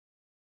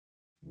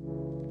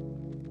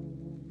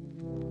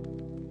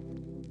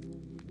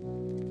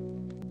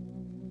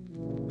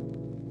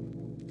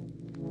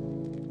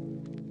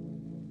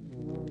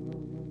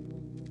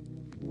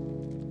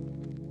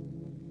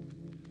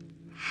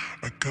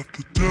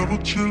devil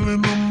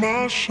chilling on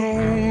my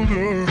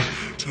shoulder,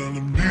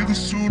 telling me that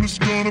soon it's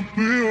gonna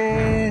be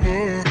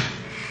over.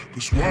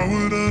 'Cause why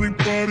would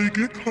anybody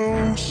get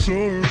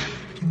closer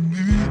to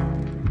me?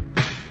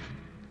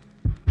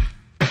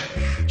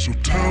 So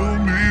tell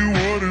me,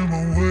 what am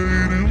I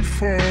waiting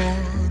for?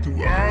 Do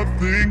I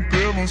think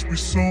there must be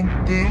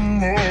something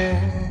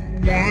more?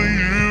 1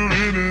 year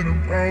in and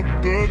I'm out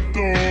the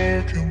door,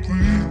 can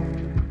we?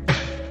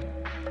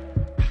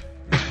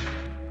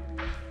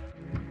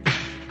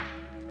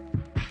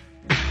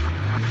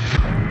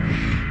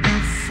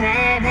 If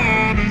I'm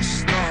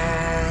honest, I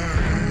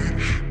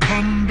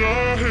kinda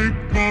hate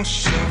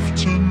myself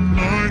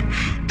tonight.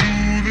 Do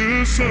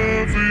this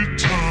every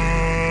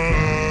time.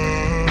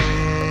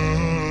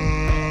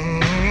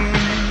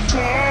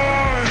 Why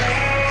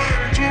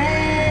do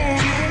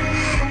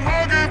I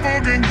keep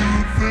fucking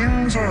good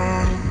things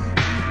up,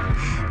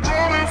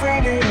 running from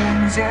the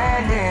ones I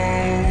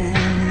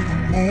love the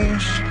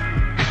most?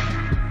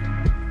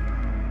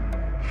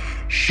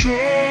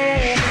 Show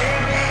me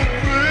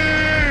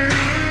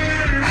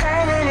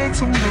how to let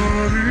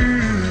somebody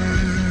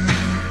in.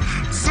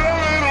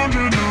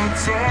 700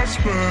 nights I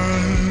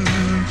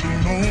spent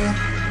alone.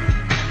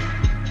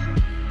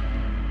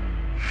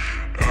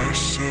 I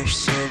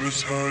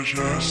self-sabotage,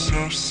 I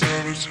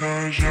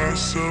self-sabotage, I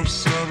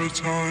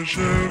self-sabotage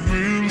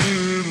every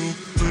little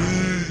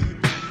thing,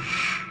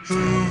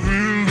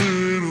 every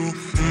little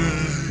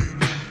thing.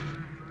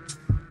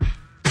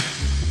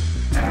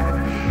 I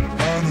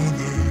know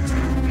that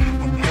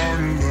I'm hard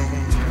to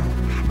love,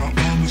 I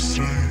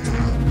understand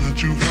that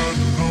you've had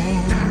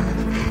enough.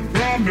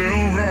 Round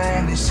and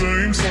round the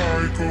same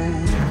cycle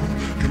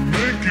can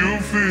make you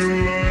feel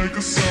like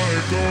a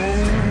psycho.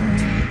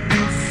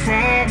 If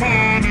I'm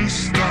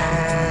honest, I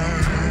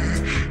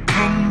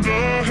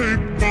kinda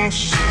hate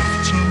myself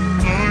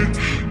tonight.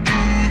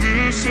 Do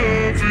this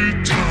every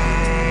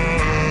time.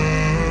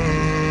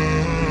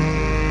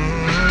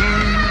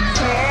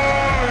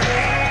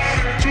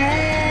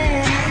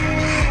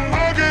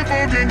 Why do I keep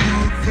fucking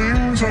good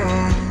things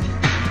up,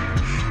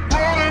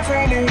 running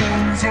from the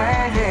ones I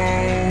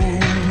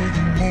love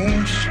the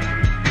most?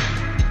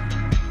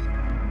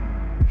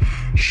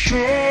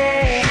 Show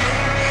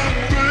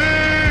me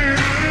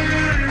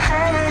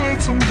how to let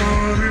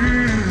somebody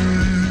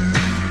in.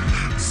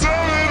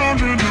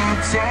 700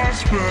 nights I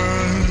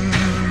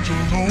spent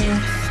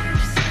alone.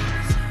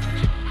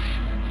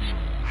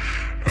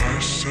 I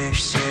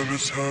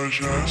self-sabotage,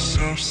 I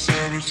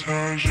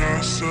self-sabotage,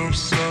 I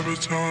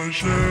self-sabotage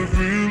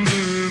every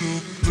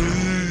little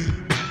thing,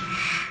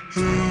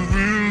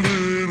 every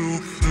little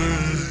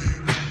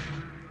thing.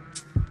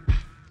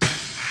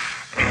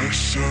 I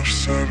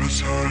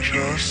self-sabotage,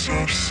 I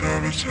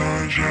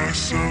self-sabotage, I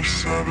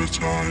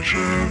self-sabotage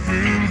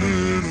every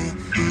little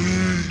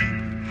thing,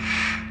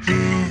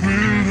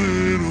 every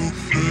little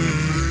thing.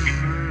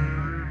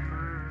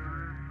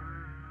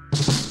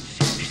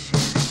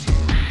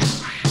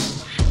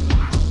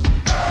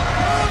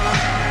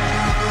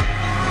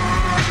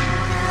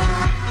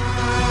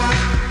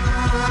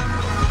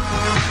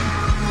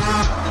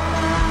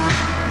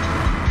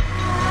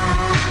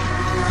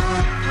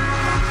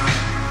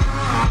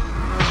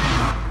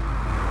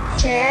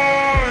 Why do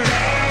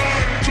I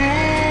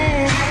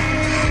keep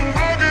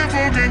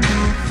fucking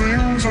good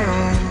things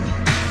up,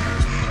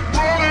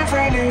 running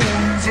from the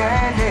ones I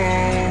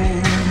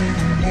love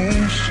the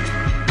most?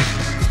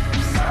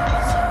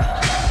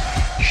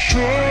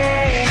 Show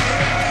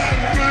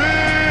me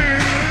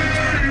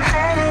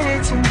how to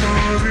let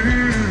somebody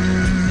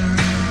in.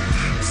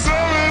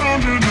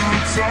 700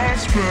 nights I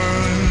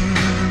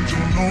spent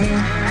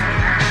alone.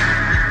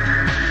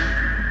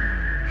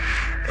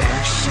 I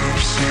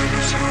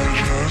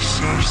self-sabotage, I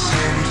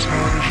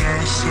self-sabotage,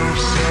 I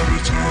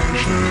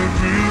self-sabotage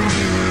every